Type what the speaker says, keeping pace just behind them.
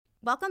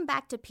Welcome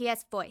back to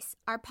PS Voice,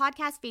 our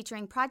podcast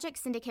featuring Project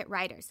Syndicate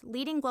writers,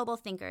 leading global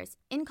thinkers,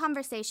 in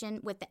conversation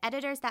with the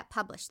editors that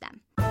publish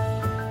them.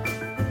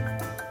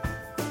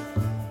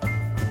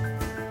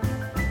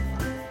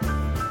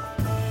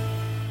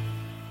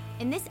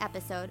 In this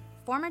episode,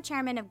 former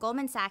chairman of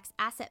Goldman Sachs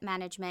Asset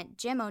Management,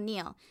 Jim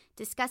O'Neill,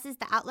 discusses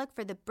the outlook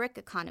for the BRIC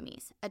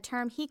economies, a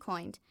term he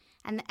coined,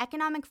 and the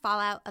economic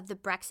fallout of the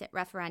Brexit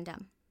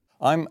referendum.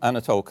 I'm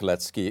Anatole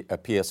Koletsky, a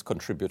PS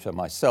contributor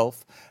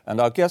myself,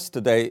 and our guest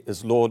today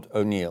is Lord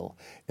O'Neill,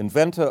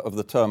 inventor of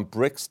the term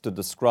BRICS to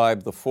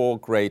describe the four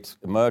great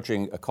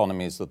emerging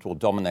economies that will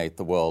dominate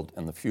the world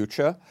in the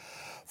future,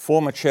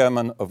 former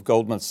chairman of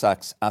Goldman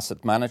Sachs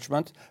Asset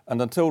Management,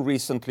 and until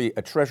recently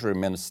a Treasury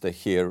Minister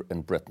here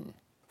in Britain.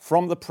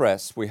 From the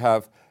press, we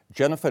have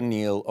Jennifer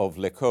Neal of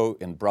L'Echo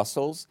in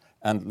Brussels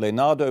and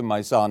Leonardo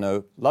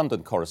Maisano,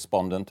 London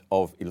correspondent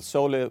of Il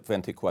Sole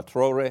 24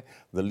 Ore,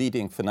 the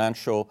leading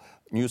financial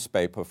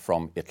newspaper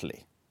from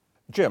Italy.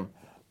 Jim,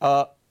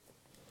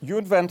 you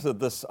invented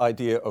this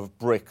idea of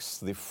BRICS,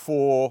 the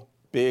four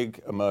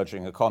big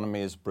emerging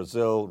economies,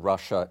 Brazil,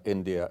 Russia,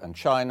 India, and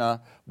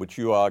China, which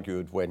you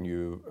argued when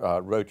you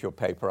wrote your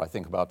paper, I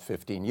think about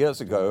 15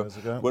 years ago,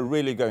 were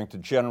really going to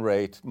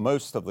generate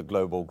most of the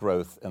global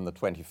growth in the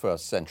 21st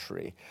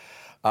century.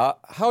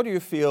 How do you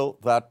feel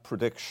that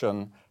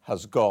prediction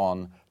has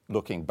gone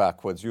looking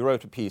backwards? You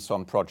wrote a piece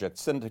on Project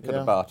Syndicate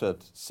about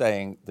it,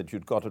 saying that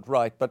you'd got it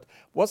right, but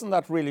wasn't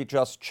that really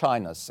just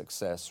China's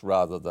success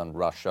rather than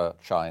Russia,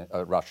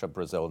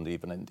 Brazil, and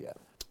even India?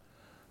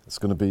 It's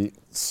going to be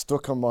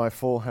stuck on my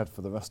forehead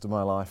for the rest of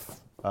my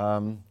life. I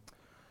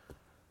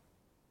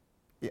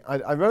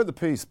wrote the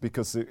piece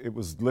because it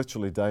was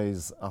literally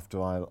days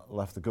after I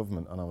left the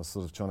government, and I was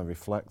sort of trying to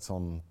reflect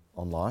on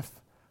life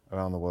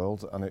around the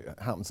world, and it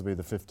happened to be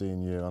the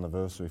 15-year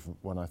anniversary from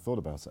when I thought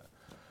about it.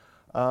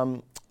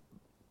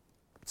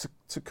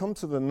 To come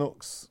to the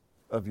nux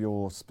of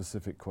your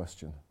specific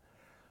question,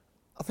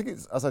 I think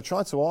it's, as I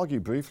tried to argue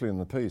briefly in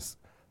the piece,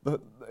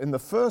 in the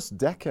first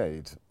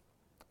decade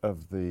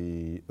of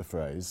the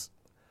phrase,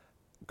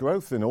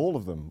 growth in all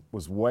of them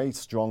was way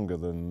stronger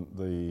than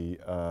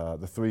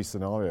the three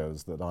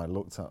scenarios that I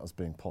looked at as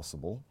being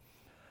possible.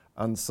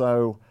 And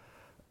so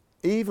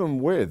even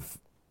with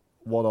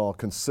what are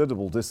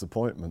considerable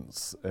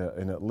disappointments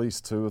in at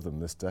least two of them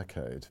this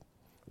decade,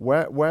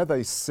 where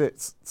they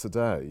sit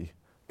today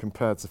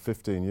compared to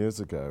 15 years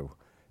ago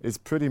is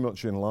pretty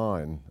much in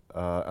line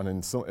and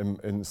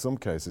in some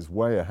cases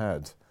way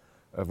ahead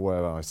of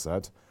where I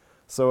said.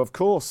 So of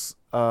course,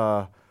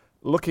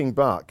 looking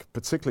back,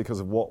 particularly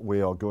because of what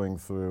we are going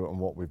through and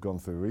what we've gone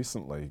through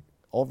recently,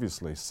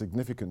 obviously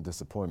significant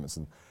disappointments.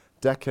 And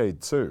decade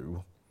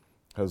two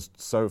has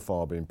so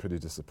far been pretty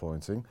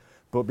disappointing.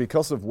 But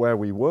because of where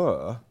we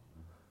were,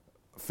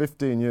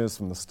 15 years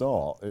from the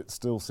start, it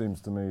still seems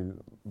to me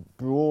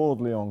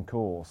broadly on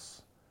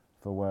course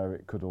for where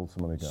it could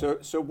ultimately go.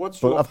 So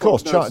what's your But of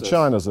course, prognosis?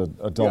 China's a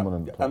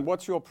dominant player. And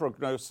what's your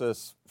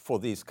prognosis for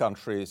these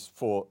countries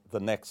for the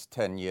next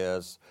 10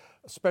 years,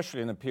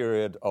 especially in a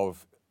period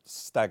of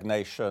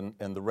stagnation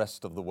in the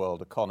rest of the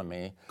world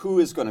economy? Who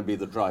is going to be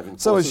the driving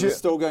force? So is it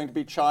still going to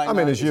be China? I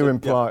mean, as you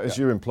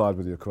implied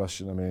with your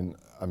question,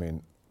 I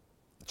mean,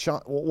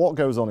 what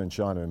goes on in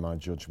China, in my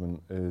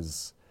judgment,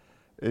 is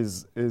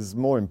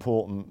more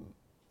important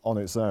on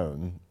its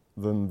own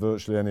than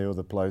virtually any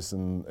other place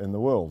in the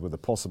world, with the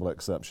possible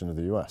exception of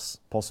the US,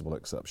 possible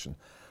exception.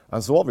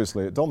 And so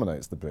obviously it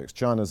dominates the BRICS.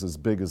 China's as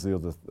big as the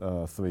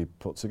other three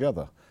put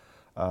together.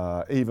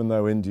 Even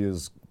though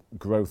India's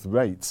growth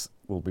rate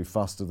will be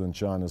faster than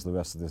China's the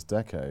rest of this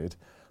decade,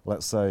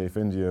 let's say if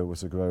India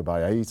was to grow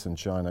by 8 and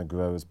China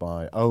grows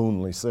by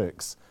only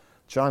 6,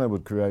 China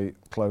would create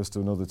close to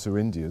another 2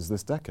 Indias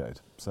this decade.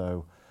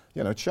 So,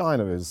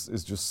 China is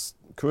just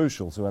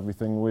crucial to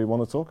everything we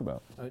want to talk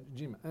about.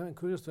 Jim, I'm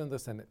curious to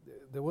understand,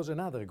 there was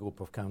another group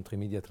of countries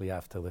immediately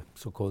after the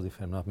so-called,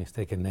 if I'm not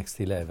mistaken, Next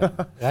 11,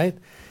 right?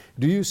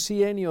 Do you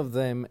see any of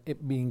them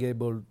being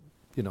able,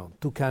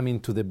 to come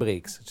into the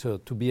BRICS, so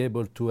to be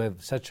able to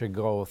have such a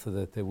growth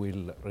that they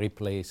will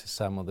replace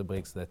some of the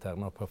BRICS that are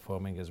not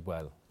performing as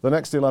well? The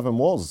Next 11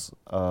 was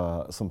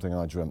something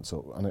I dreamt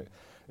up, and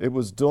it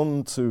was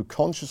done to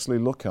consciously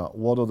look at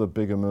what other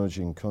big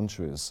emerging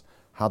countries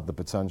had the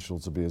potential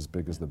to be as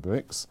big as the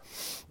BRICS.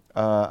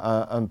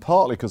 And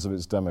partly because of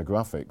its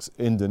demographics,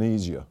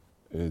 Indonesia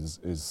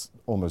is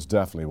almost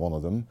definitely one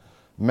of them.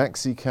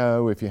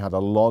 Mexico, if you had a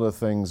lot of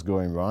things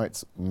going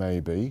right,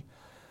 maybe.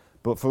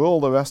 But for all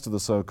the rest of the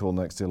so-called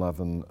Next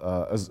 11,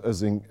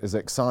 as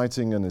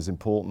exciting and as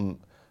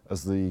important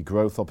as the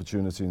growth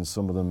opportunity in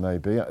some of them may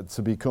be,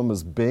 to become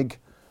as big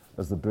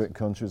as the BRIC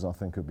countries, I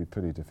think would be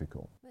pretty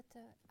difficult.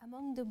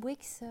 Among the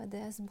BRICS,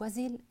 there's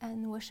Brazil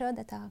and Russia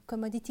that are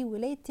commodity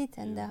related,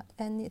 and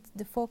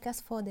the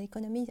forecasts for the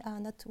economy are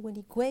not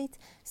really great.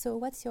 So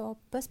what's your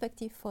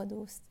perspective for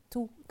those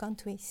two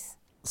countries?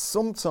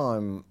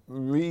 Sometime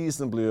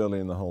reasonably early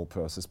in the whole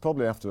process,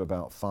 probably after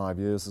about 5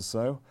 years or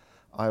so,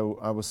 I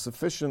was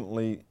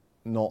sufficiently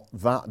not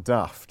that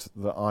daft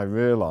that I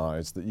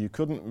realised that you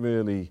couldn't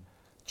really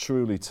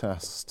truly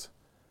test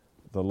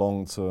the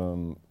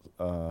long-term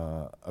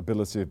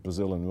ability of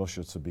Brazil and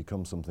Russia to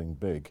become something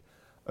big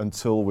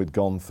until we'd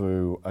gone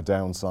through a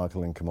down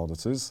cycle in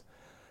commodities.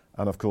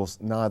 And of course,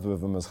 neither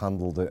of them has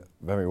handled it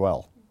very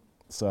well.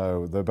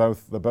 So they're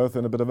both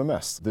in a bit of a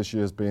mess. This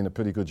year's been a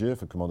pretty good year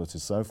for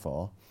commodities so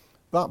far.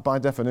 That, by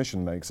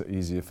definition, makes it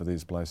easier for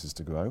these places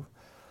to grow.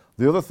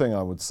 The other thing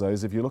I would say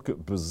is if you look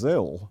at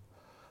Brazil,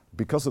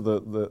 because of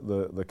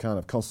the kind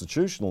of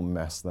constitutional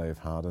mess they've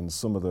had and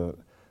some of the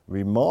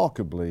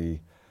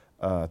remarkably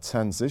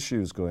tense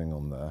issues going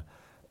on there,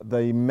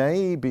 they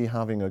may be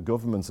having a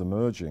government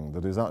emerging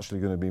that is actually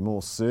going to be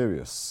more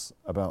serious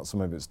about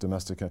some of its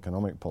domestic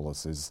economic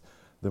policies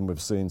than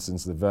we've seen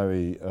since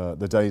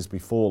the days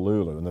before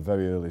Lula and the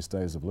very earliest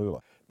days of Lula.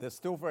 They're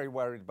still very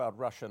worried about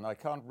Russia, and I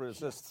can't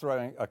resist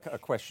throwing a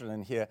question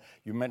in here.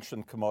 You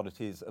mentioned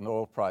commodities and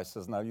oil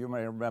prices. Now, you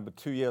may remember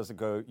 2 years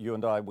ago, you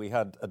and we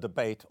had a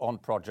debate on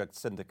Project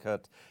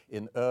Syndicate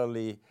in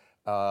early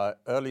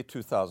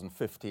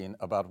 2015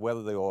 about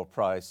whether the oil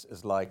price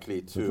is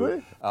likely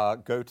to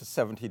go to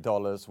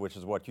 $70, which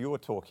is what you were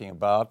talking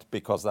about,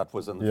 because that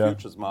was in the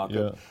futures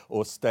market,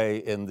 or stay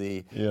in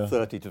the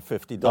 $30 to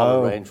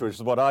 $50 range, which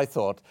is what I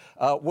thought.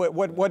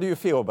 What do you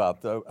feel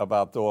about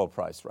the oil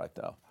price right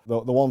now?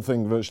 The one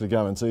thing virtually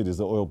guaranteed is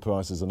that oil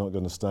prices are not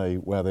going to stay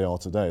where they are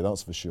today,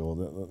 that's for sure.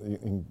 You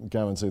can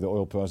guarantee that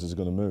oil prices are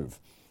going to move.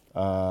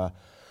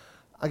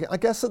 I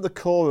guess at the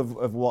core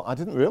of what I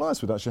didn't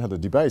realise we'd actually had a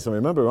debate. I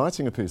remember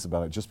writing a piece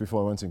about it just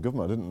before I went in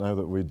government. I didn't know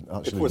that we'd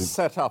actually... It was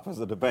set up as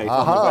a debate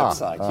on the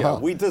website. Yeah,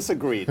 we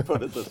disagreed,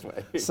 put it this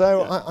way.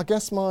 So I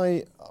guess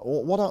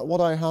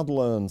what I had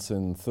learnt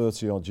in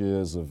 30-odd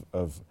years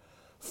of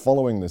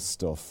following this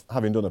stuff,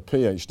 having done a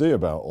PhD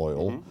about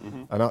oil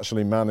and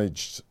actually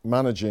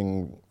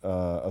managing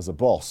as a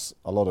boss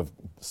a lot of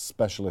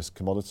specialist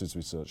commodities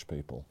research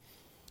people,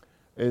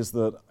 is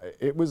that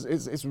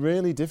it's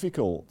really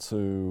difficult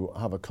to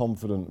have a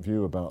confident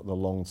view about the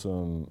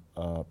long-term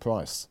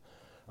price.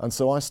 And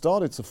so I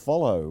started to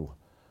follow,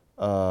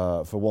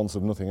 for want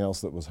of nothing else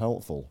that was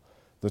helpful,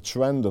 the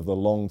trend of the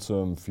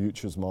long-term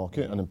futures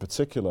market, and in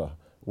particular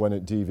when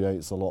it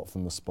deviates a lot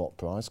from the spot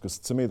price, because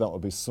to me that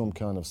would be some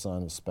kind of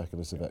sign of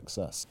speculative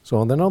excess. So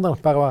on the Northern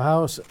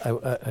Powerhouse,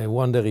 I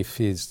wonder if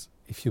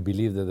you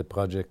believe that the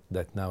project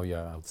that now you're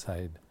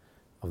outside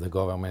of the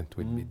government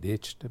will be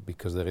ditched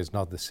because there is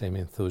not the same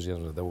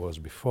enthusiasm that there was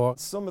before.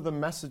 Some of the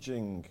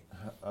messaging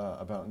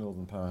about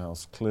Northern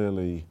Powerhouse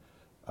clearly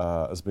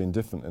has been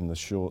different in the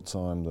short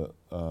time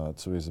that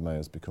Theresa May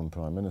has become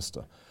Prime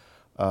Minister.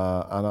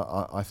 And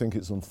I think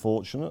it's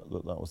unfortunate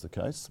that that was the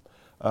case.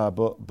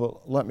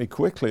 But let me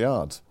quickly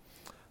add,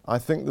 I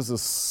think there's a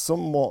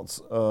somewhat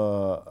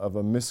of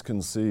a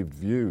misconceived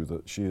view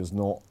that she is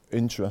not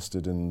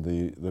interested in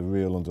the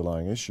real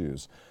underlying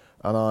issues.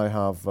 And I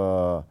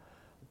have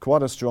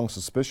quite a strong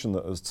suspicion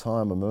that as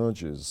time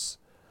emerges,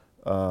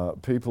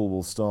 people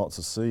will start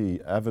to see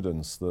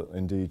evidence that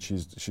indeed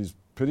she's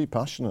pretty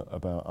passionate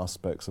about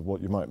aspects of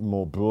what you might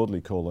more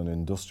broadly call an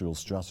industrial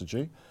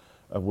strategy,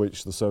 of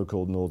which the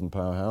so-called Northern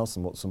Powerhouse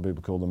and what some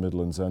people call the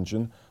Midlands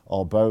Engine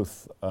are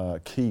both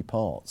key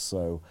parts.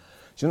 So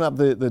she doesn't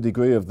have the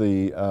degree of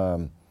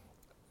the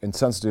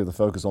intensity of the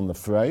focus on the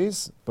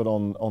phrase, but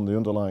on the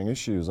underlying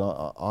issues,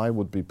 I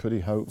would be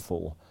pretty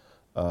hopeful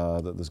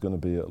that there's going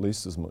to be at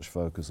least as much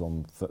focus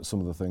on some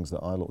of the things that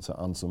I looked at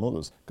and some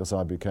others, because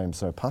I became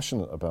so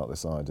passionate about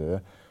this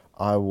idea.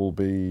 I will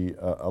be,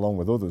 along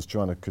with others,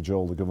 trying to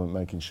cajole the government,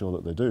 making sure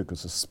that they do,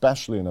 because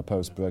especially in a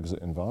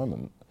post-Brexit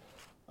environment,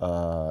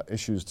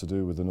 issues to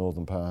do with the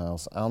Northern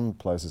Powerhouse and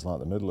places like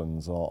the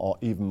Midlands are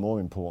even more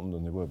important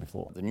than they were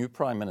before. The new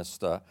Prime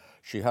Minister,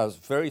 she has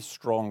very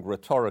strong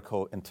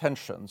rhetorical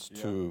intentions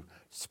to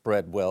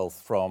spread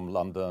wealth from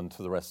London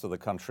to the rest of the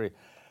country,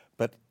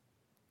 but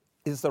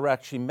is there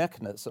actually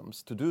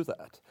mechanisms to do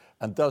that?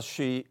 And does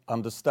she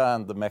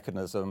understand the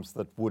mechanisms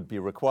that would be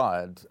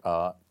required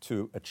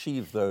to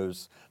achieve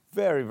those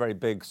very, very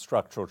big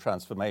structural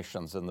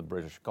transformations in the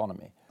British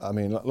economy? I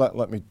mean,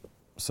 let me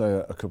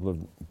say a couple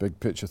of big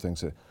picture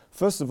things here.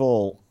 First of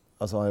all,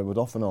 as I would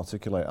often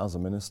articulate as a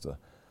minister,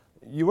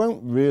 you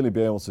won't really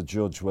be able to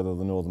judge whether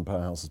the Northern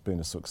Powerhouse has been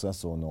a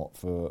success or not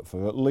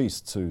for at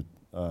least 2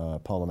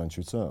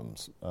 parliamentary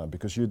terms,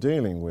 because you're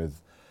dealing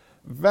with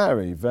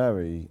very,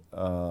 very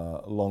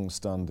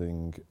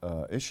long-standing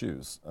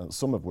issues,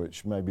 some of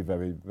which may be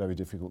very, very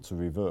difficult to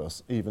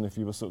reverse, even if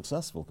you were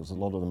successful, because a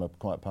lot of them are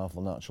quite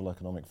powerful natural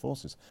economic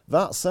forces.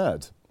 That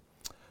said,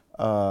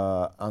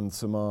 and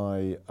to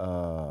my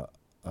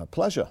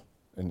pleasure,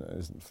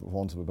 for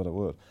want of a better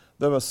word,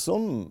 there are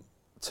some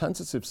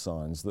tentative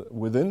signs that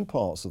within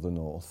parts of the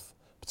north,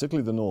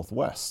 particularly the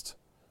northwest,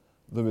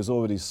 there is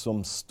already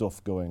some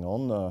stuff going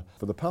on.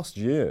 For the past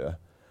year,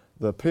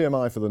 the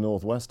PMI for the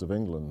northwest of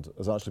England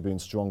has actually been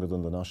stronger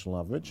than the national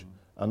average,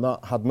 and that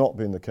had not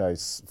been the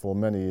case for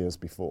many years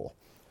before.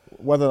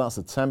 Whether that's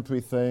a temporary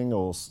thing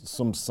or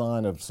some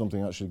sign of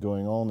something actually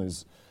going on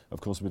is,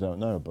 of course, we don't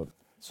know. But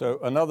So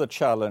another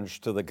challenge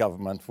to the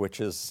government,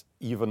 which is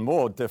even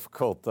more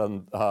difficult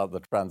than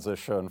the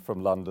transition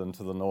from London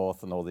to the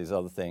north and all these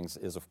other things,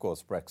 is of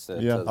course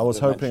Brexit. Yeah, I was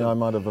hoping I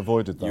might have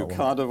avoided that. You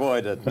can't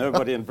avoid it.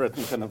 Nobody in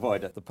Britain can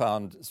avoid it. The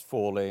pound is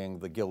falling,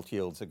 the gilt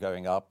yields are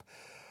going up.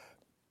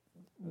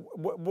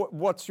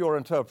 What's your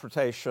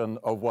interpretation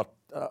of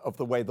of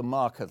the way the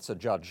markets are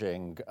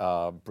judging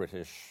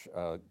British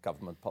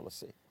government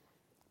policy?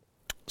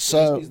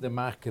 So is the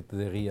market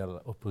the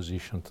real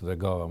opposition to the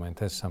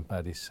government? As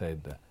somebody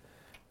said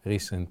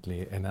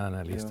recently, an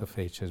analyst of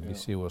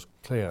HSBC was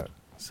clear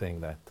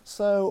saying that.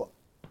 So,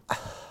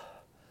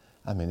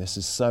 I mean, this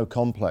is so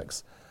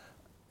complex.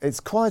 It's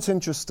quite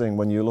interesting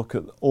when you look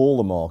at all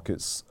the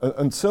markets.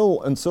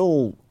 Until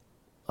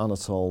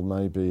Anatole,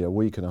 maybe a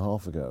week and a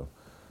half ago,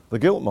 the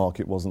gilt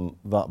market wasn't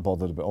that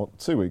bothered about, or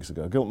 2 weeks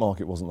ago, gilt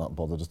market wasn't that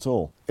bothered at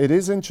all. It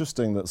is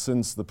interesting that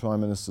since the Prime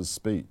Minister's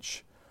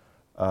speech,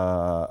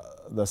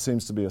 there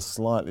seems to be a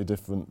slightly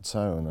different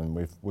tone,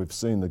 and we've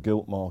seen the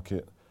gilt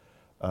market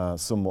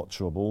somewhat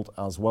troubled,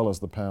 as well as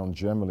the pound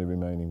generally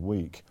remaining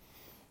weak,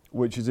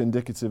 which is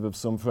indicative of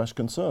some fresh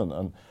concern.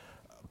 And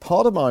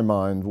part of my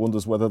mind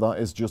wonders whether that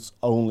is just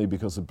only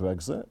because of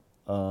Brexit.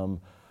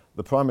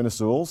 The Prime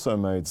Minister also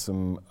made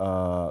some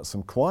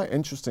quite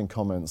interesting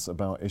comments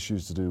about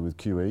issues to do with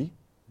QE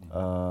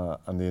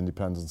and the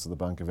independence of the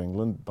Bank of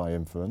England by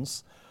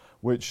inference,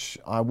 which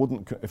I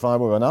wouldn't, if I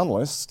were an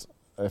analyst,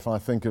 if I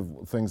think of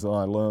things that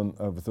I learned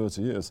over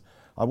 30 years,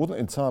 I wouldn't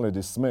entirely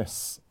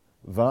dismiss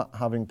that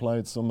having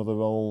played some of the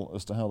role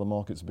as to how the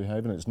market's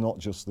behaving. It's not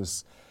just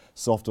this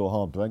soft or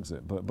hard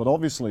Brexit, but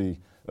obviously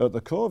at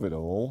the core of it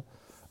all,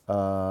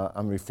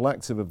 and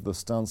reflective of the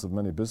stance of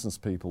many business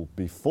people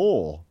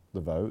before the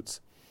vote,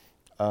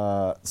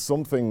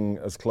 something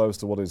as close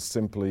to what is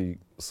simply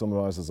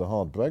summarised as a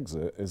hard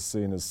Brexit is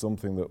seen as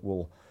something that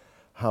will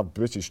have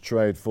British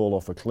trade fall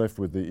off a cliff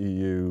with the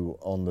EU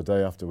on the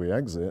day after we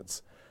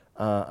exit,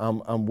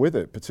 and with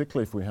it,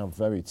 particularly if we have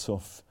very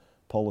tough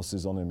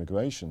policies on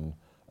immigration,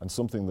 and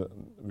something that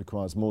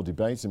requires more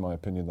debate, in my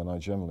opinion, than I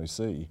generally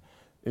see,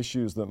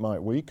 issues that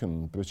might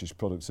weaken British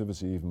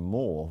productivity even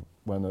more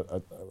when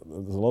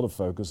there's a lot of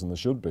focus, and there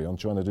should be, on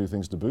trying to do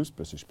things to boost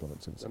British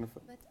productivity.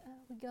 But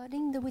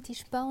regarding the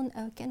British pound,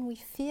 can we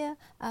fear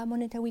a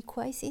monetary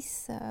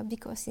crisis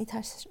because it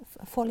has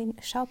fallen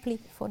sharply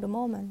for the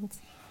moment?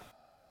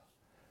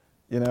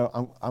 You know,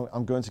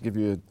 I'm going to give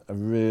you a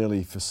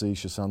really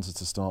facetious answer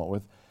to start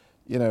with.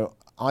 You know,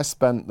 I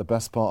spent the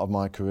best part of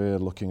my career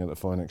looking at the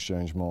foreign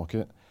exchange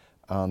market,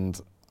 and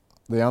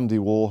the Andy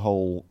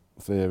Warhol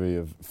theory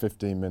of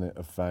 15 minutes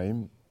of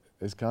fame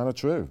is kind of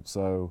true.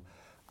 So,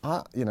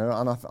 you know,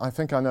 and I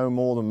think I know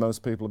more than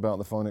most people about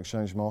the foreign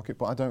exchange market,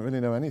 but I don't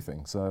really know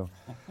anything. So,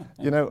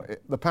 you know,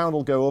 the pound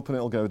will go up and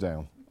it'll go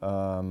down.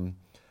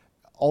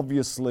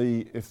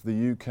 Obviously, if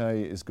the UK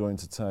is going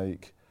to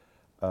take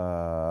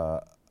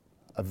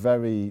a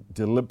very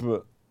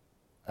deliberate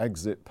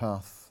exit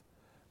path,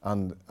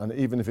 and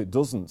even if it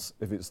doesn't,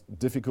 if its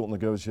difficult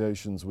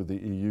negotiations with the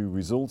EU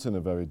result in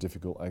a very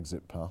difficult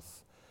exit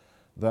path,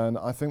 then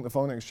I think the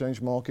foreign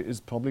exchange market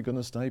is probably going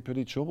to stay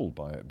pretty troubled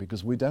by it,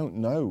 because we don't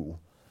know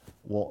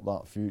what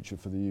that future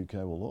for the UK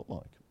will look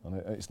like. And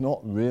it's not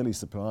really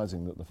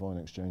surprising that the foreign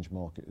exchange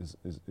market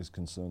is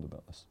concerned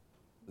about this.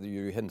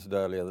 You hinted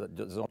earlier that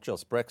it's not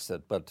just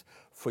Brexit, but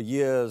for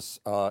years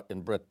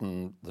in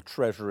Britain, the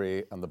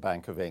Treasury and the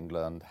Bank of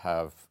England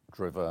have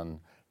driven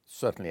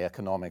certainly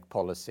economic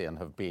policy and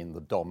have been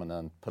the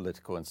dominant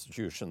political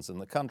institutions in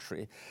the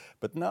country.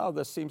 But now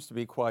there seems to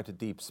be quite a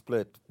deep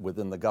split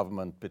within the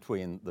government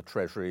between the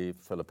Treasury,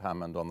 Philip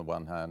Hammond on the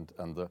one hand,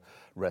 and the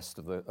rest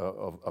of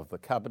the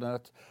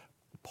cabinet,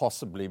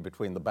 possibly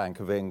between the Bank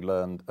of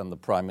England and the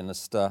Prime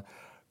Minister.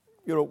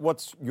 You know,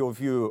 what's your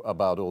view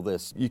about all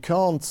this? You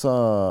can't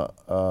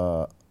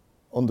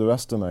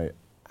underestimate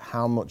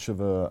how much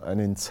of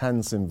an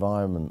intense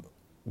environment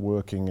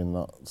working in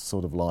that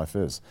sort of life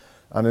is.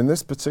 And in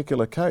this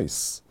particular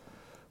case,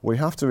 we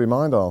have to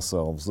remind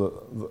ourselves that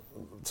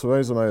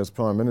Theresa May as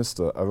Prime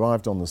Minister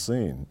arrived on the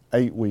scene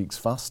 8 weeks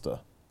faster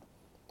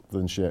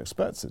than she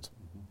expected.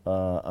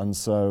 And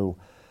so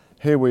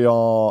here we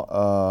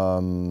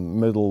are,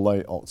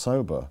 late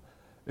October.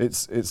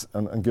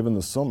 And given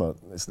the summer,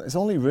 it's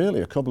only really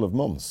a couple of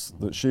months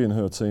that she and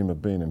her team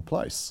have been in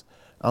place.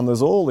 And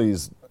there's all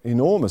these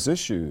enormous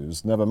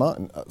issues, never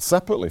mind,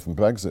 separately from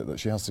Brexit, that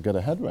she has to get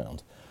her head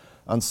round.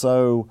 And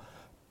so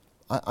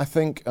I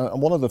think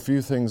one of the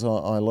few things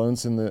I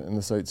learned in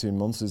this 18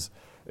 months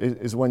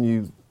is when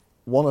you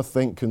want to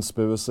think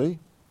conspiracy,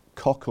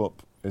 cock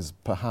up is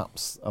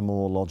perhaps a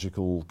more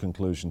logical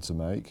conclusion to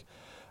make.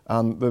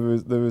 And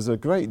there is a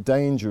great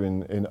danger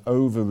in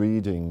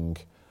overreading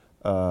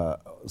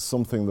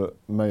something that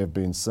may have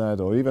been said,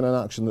 or even an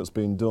action that's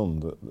been done,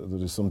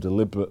 that is some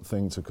deliberate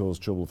thing to cause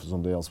trouble for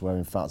somebody else, where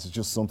in fact it's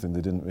just something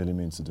they didn't really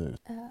mean to do.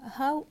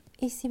 How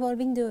is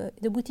evolving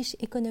the British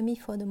economy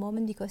for the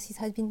moment, because it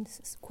has been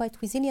quite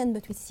resilient,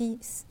 but we see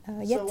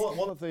yet... So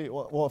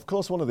of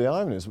course, one of the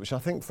ironies, which I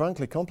think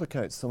frankly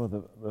complicates some of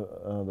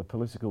the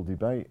political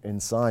debate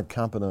inside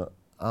Cabinet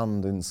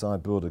and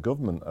inside broader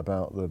government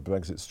about the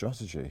Brexit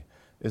strategy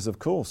is, of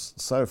course,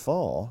 so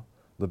far,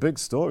 the big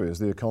story is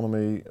the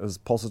economy has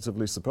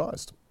positively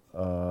surprised.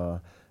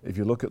 If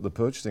you look at the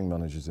purchasing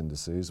managers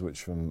indices,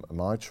 which from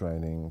my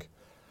training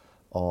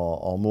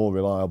are more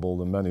reliable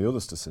than many other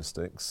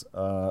statistics,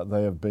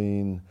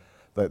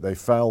 they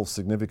fell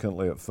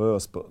significantly at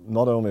first, but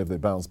not only have they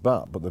bounced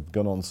back, but they've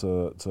gone on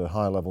to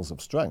high levels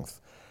of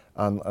strength.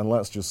 And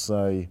let's just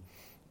say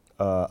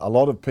a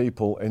lot of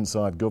people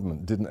inside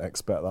government didn't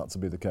expect that to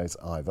be the case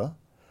either.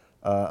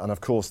 And of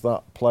course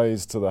that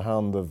plays to the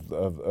hand of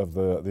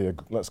the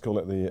let's call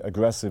it the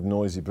aggressive,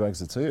 noisy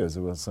Brexiteers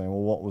who are saying,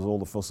 well, what was all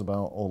the fuss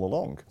about all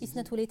along? It's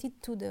not related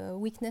to the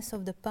weakness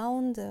of the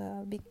pound?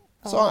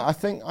 So I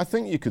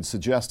think you could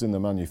suggest in the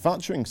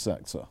manufacturing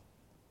sector,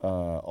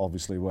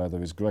 obviously where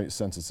there is great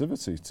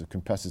sensitivity to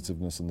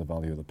competitiveness and the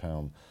value of the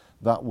pound,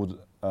 that would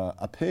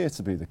appear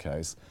to be the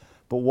case.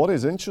 But what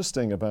is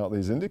interesting about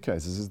these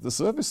indicators is the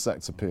service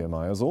sector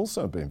PMI has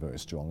also been very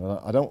strong, and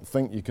I don't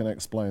think you can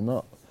explain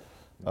that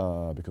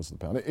because of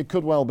the pound. It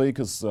could well be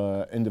because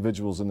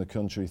individuals in the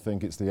country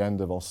think it's the end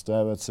of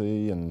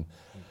austerity, and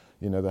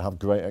they have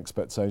great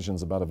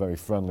expectations about a very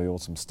friendly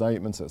autumn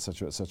statement,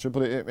 etc., etc.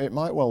 But it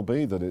might well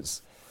be that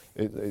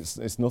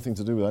it's nothing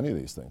to do with any of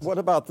these things. What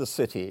about the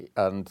city?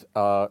 And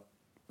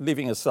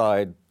leaving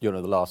aside, the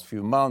last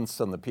few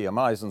months and the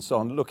PMIs and so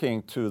on,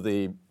 looking to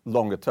the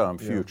longer-term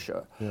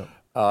future,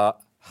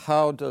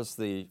 how does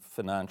the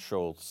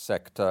financial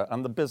sector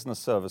and the business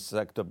service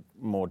sector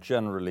more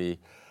generally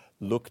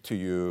look to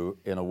you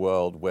in a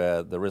world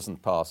where there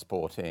isn't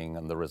passporting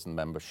and there isn't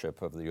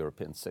membership of the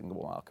European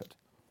single market?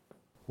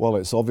 Well,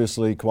 it's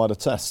obviously quite a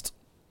test,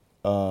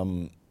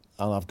 and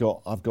I've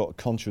got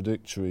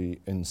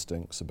contradictory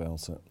instincts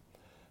about it.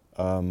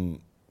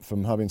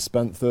 From having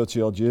spent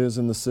 30-odd years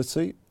in the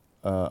city,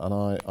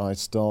 and I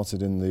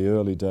started in the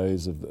early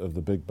days of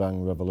the Big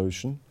Bang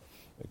Revolution.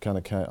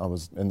 I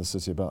was in the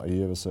city about a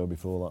year or so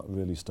before that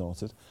really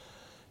started.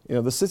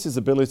 The city's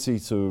ability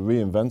to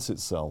reinvent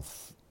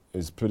itself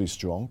is pretty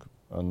strong,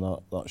 and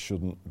that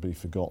shouldn't be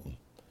forgotten.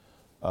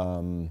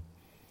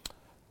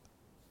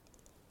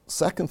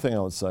 Second thing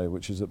I would say,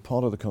 which is a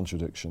part of the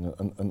contradiction,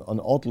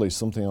 and oddly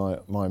something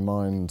my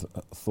mind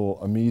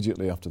thought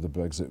immediately after the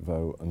Brexit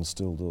vote, and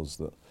still does,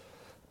 that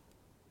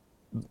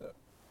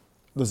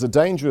there's a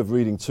danger of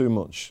reading too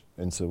much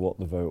into what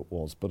the vote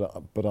was,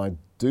 but I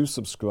do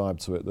subscribe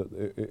to it that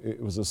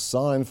it was a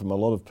sign from a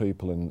lot of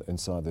people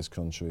inside this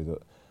country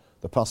that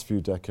the past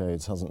few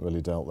decades hasn't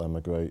really dealt them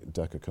a great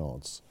deck of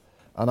cards.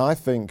 And I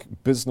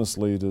think business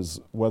leaders,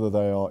 whether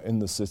they are in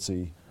the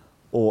city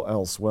or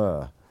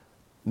elsewhere,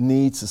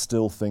 need to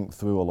still think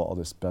through a lot of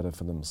this better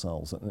for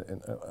themselves.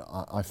 And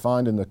I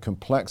find in the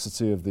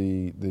complexity of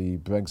the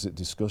Brexit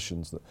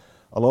discussions that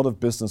a lot of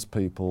business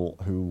people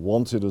who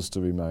wanted us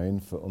to remain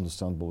for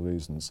understandable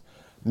reasons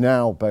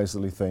now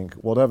basically think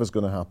whatever's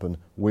going to happen,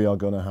 we are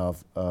going to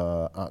have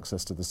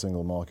access to the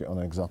single market on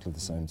exactly the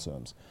same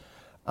terms.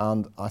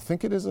 And I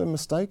think it is a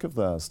mistake of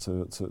theirs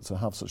to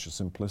have such a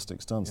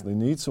simplistic stance. Yeah. They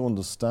need to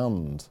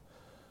understand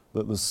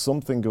that there's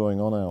something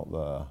going on out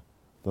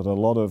there that a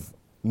lot of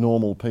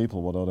normal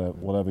people,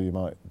 whatever you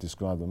might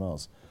describe them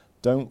as,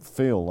 don't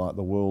feel like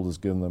the world has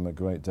given them a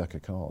great deck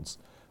of cards.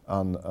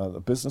 And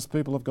the business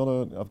people have got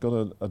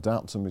to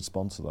adapt and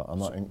respond to that.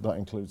 And that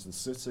includes the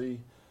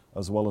city,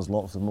 as well as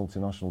lots of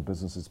multinational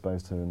businesses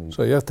based here in the UK.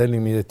 So you're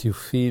telling me that you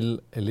feel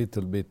a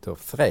little bit of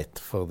threat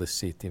for the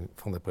city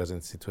from the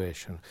present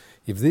situation.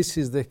 If this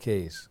is the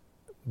case,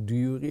 do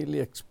you really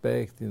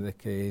expect in the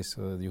case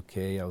of the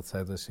UK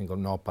outside the single,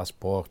 no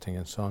passporting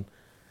and so on,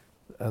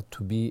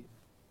 to be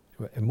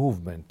a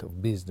movement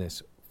of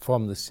business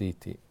from the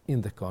city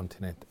in the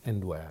continent,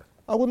 and where?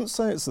 I wouldn't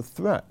say it's a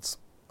threat.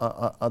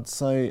 I'd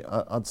say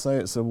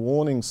it's a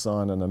warning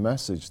sign and a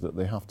message that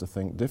they have to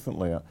think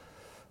differently.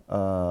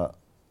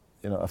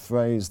 A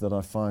phrase that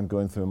I find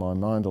going through my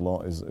mind a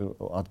lot is,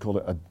 I'd call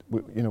it,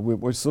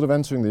 we're sort of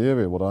entering the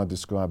area what I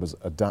describe as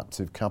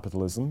adaptive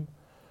capitalism,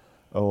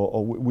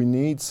 or we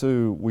need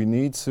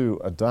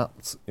to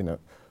adapt.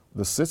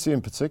 The city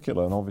in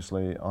particular, and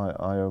obviously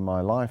I owe my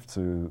life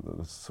to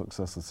the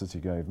success the city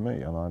gave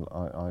me, and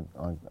I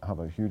have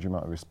a huge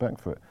amount of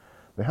respect for it.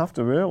 They have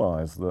to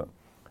realise that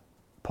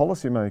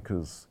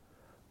policymakers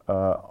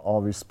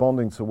are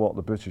responding to what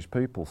the British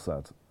people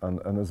said,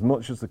 and as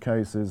much as the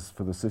case is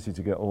for the city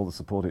to get all the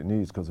support it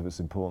needs because of its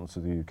importance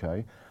to the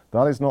UK,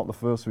 that is not the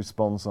first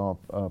response our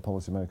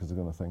policymakers are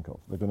going to think of.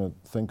 They're going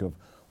to think of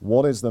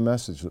what is the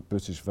message that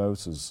British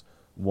voters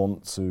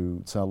want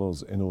to tell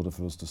us in order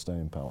for us to stay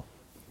in power.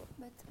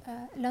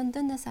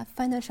 London as a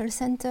financial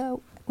centre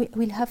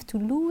will have to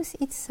lose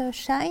its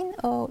shine,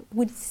 or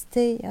will it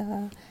stay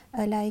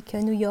like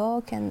New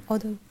York and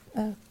other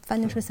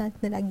financial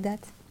centres like that?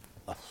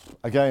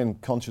 Again,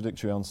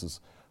 contradictory answers.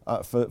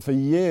 For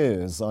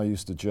years I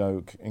used to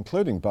joke,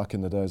 including back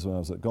in the days when I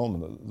was at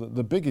Goldman, that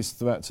the biggest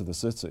threat to the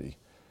city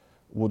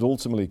would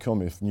ultimately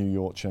come if New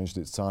York changed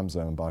its time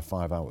zone by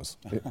 5 hours.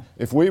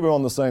 If we were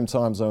on the same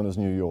time zone as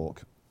New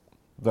York,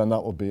 then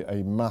that would be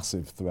a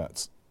massive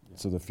threat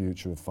to the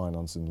future of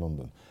finance in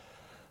London.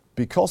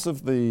 Because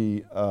of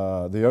the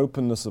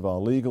openness of our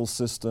legal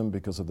system,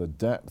 because of the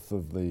depth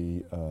of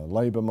the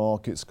labour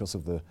markets, because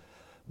of the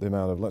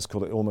amount of, let's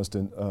call it almost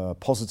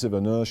positive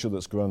inertia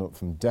that's grown up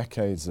from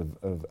decades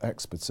of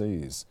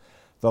expertise,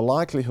 the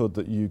likelihood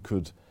that you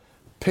could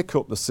pick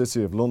up the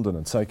City of London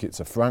and take it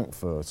to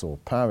Frankfurt or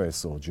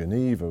Paris or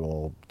Geneva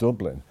or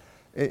Dublin,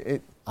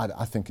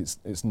 I think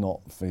it's not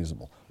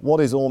feasible.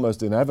 What is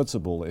almost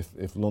inevitable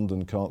if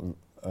London can't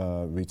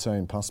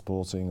retain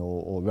passporting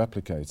or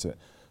replicate it,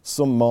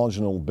 some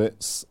marginal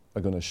bits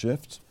are going to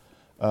shift.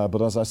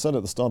 But as I said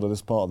at the start of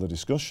this part of the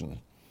discussion,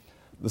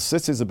 the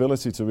city's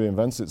ability to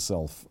reinvent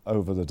itself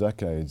over the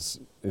decades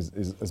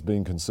has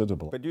been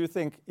considerable. But do you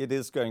think it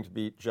is going to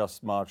be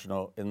just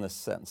marginal in the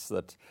sense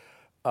that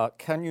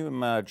can you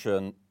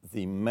imagine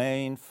the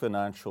main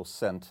financial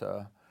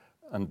centre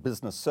and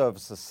business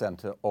services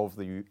centre of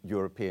the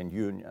European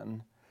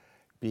Union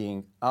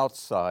being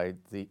outside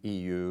the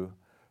EU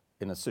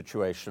in a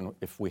situation,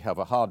 if we have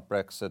a hard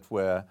Brexit,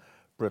 where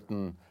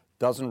Britain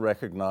doesn't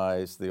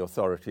recognise the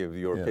authority of the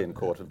European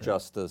Court of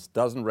Justice,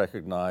 doesn't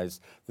recognise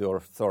the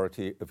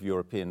authority of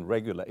European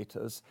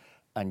regulators,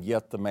 and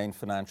yet the main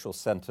financial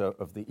centre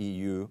of the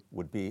EU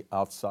would be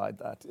outside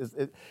that?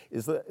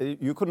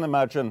 You couldn't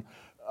imagine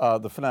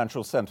the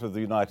financial centre of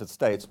the United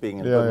States being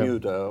in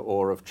Bermuda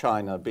or of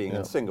China being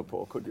in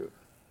Singapore, could you?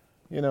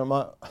 You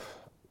know,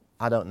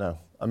 I don't know.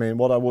 I mean,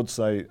 what I would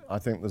say, I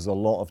think there's a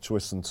lot of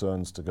twists and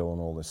turns to go on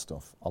all this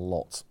stuff, a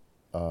lot.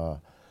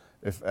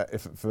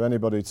 If for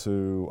anybody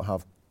to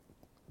have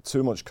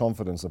too much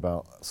confidence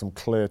about some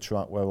clear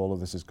track where all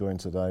of this is going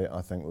today,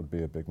 I think would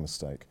be a big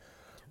mistake.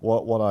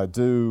 What I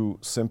do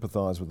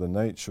sympathise with the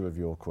nature of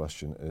your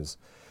question is,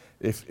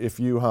 if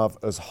you have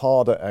as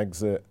hard an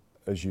exit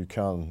as you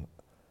can,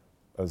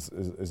 as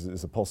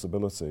is a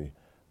possibility,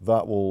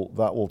 that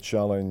will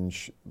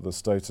challenge the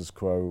status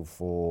quo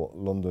for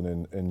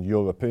London in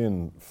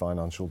European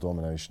financial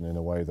domination in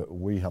a way that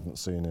we haven't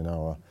seen in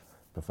our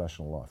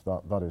professional life.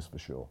 That is for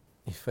sure.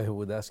 If I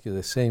would ask you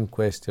the same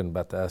question,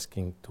 but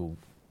asking to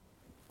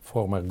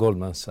former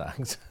Goldman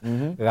Sachs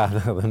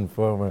rather than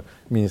former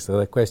minister,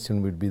 the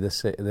question would be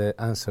the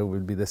answer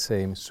will be the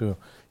same. So,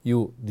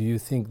 do you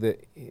think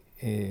that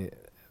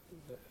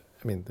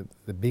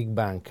the big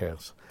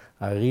bankers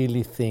are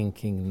really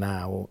thinking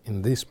now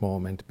in this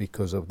moment,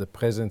 because of the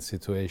present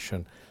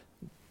situation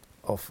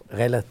of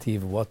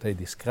relative what I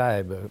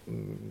describe,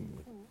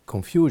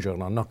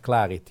 confusion or not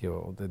clarity,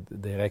 or the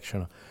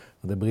direction of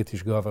the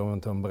British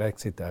government on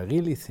Brexit, are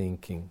really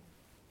thinking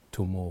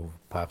to move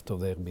part of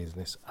their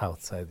business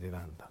outside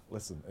Ireland?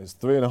 Listen, it's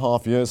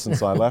 3.5 years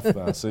since I left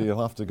there, so you'll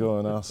have to go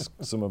and ask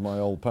some of my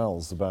old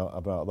pals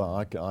about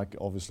that. I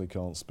obviously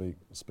can't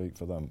speak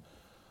for them.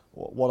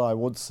 What I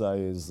would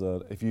say is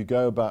that if you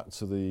go back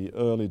to the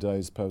early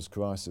days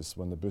post-crisis,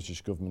 when the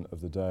British government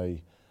of the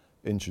day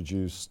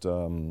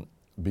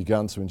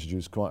began to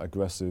introduce quite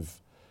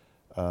aggressive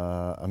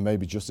and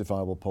maybe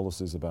justifiable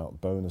policies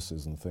about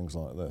bonuses and things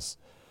like this,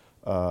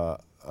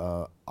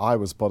 I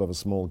was part of a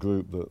small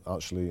group that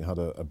actually had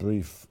a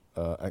brief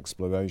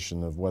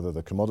exploration of whether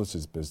the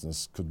commodities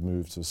business could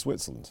move to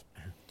Switzerland.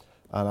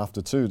 And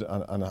after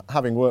and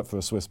having worked for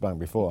a Swiss bank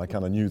before, I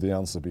kind of knew the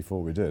answer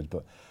before we did.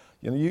 But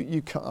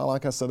you can't,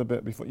 like I said a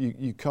bit before,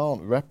 you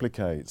can't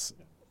replicate,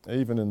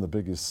 even in the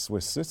biggest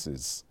Swiss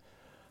cities,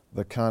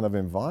 the kind of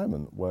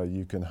environment where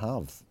you can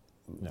have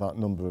that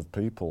number of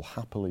people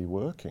happily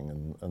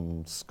working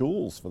and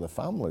schools for the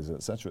families,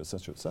 etc.,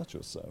 etc.,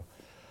 etc. So,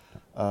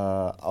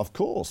 of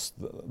course,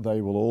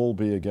 they will all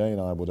be, again,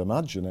 I would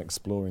imagine,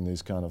 exploring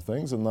these kind of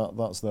things, and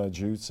that's their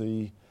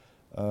duty,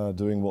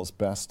 doing what's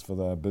best for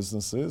their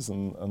businesses,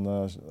 and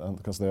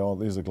because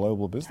these are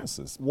global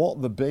businesses.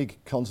 What the big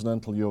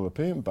continental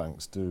European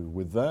banks do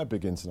with their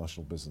big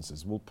international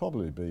businesses will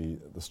probably be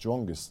the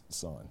strongest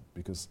sign,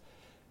 because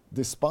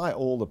despite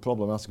all the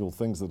problematical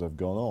things that have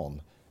gone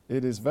on,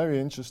 it is very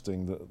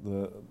interesting that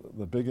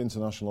the big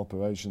international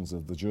operations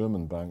of the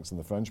German banks and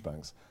the French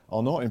banks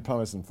are not in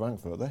Paris and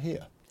Frankfurt, they're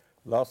here.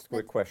 Last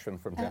quick question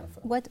from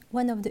Jennifer.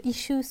 One of the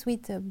issues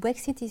with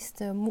Brexit is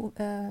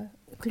the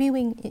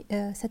clearing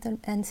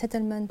and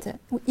settlement.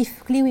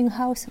 If clearing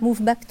house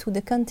move back to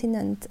the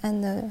continent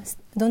and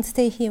don't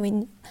stay here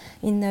in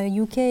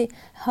the UK,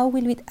 how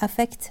will it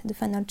affect the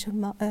financial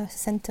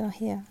center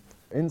here?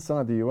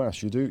 Inside the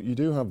US, you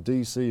do have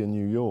DC and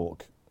New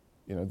York.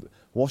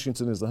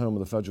 Washington is the home of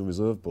the Federal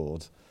Reserve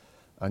Board,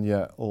 and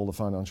yet all the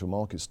financial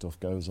market stuff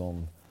goes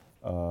on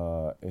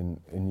in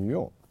New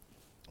York.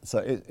 So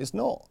it's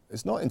not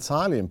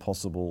entirely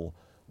impossible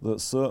that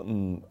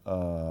certain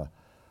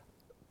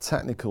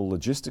technical,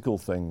 logistical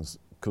things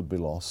could be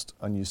lost,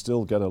 and you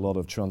still get a lot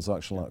of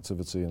transactional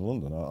activity in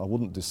London. I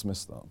wouldn't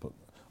dismiss that, but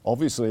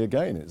obviously,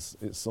 again, it's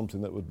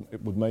something that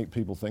would make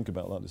people think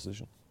about that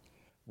decision.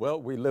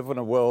 Well, we live in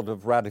a world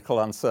of radical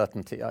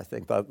uncertainty, I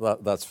think,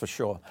 that's for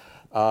sure.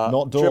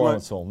 Not dull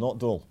at all, not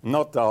dull.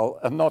 Not dull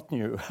and not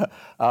new.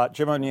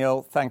 Jim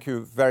O'Neill, thank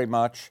you very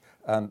much.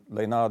 And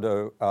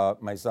Leonardo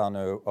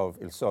Maizano of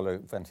Il Sole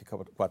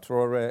 24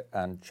 Ore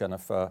and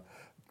Jennifer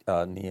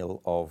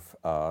Neil of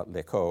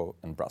L'Echo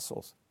in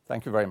Brussels.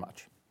 Thank you very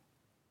much.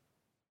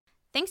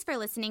 Thanks for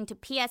listening to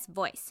PS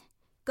Voice.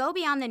 Go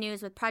beyond the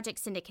news with Project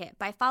Syndicate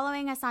by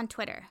following us on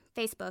Twitter,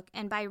 Facebook,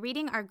 and by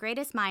reading our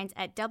greatest minds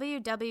at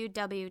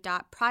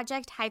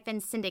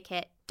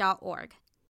www.project-syndicate.org.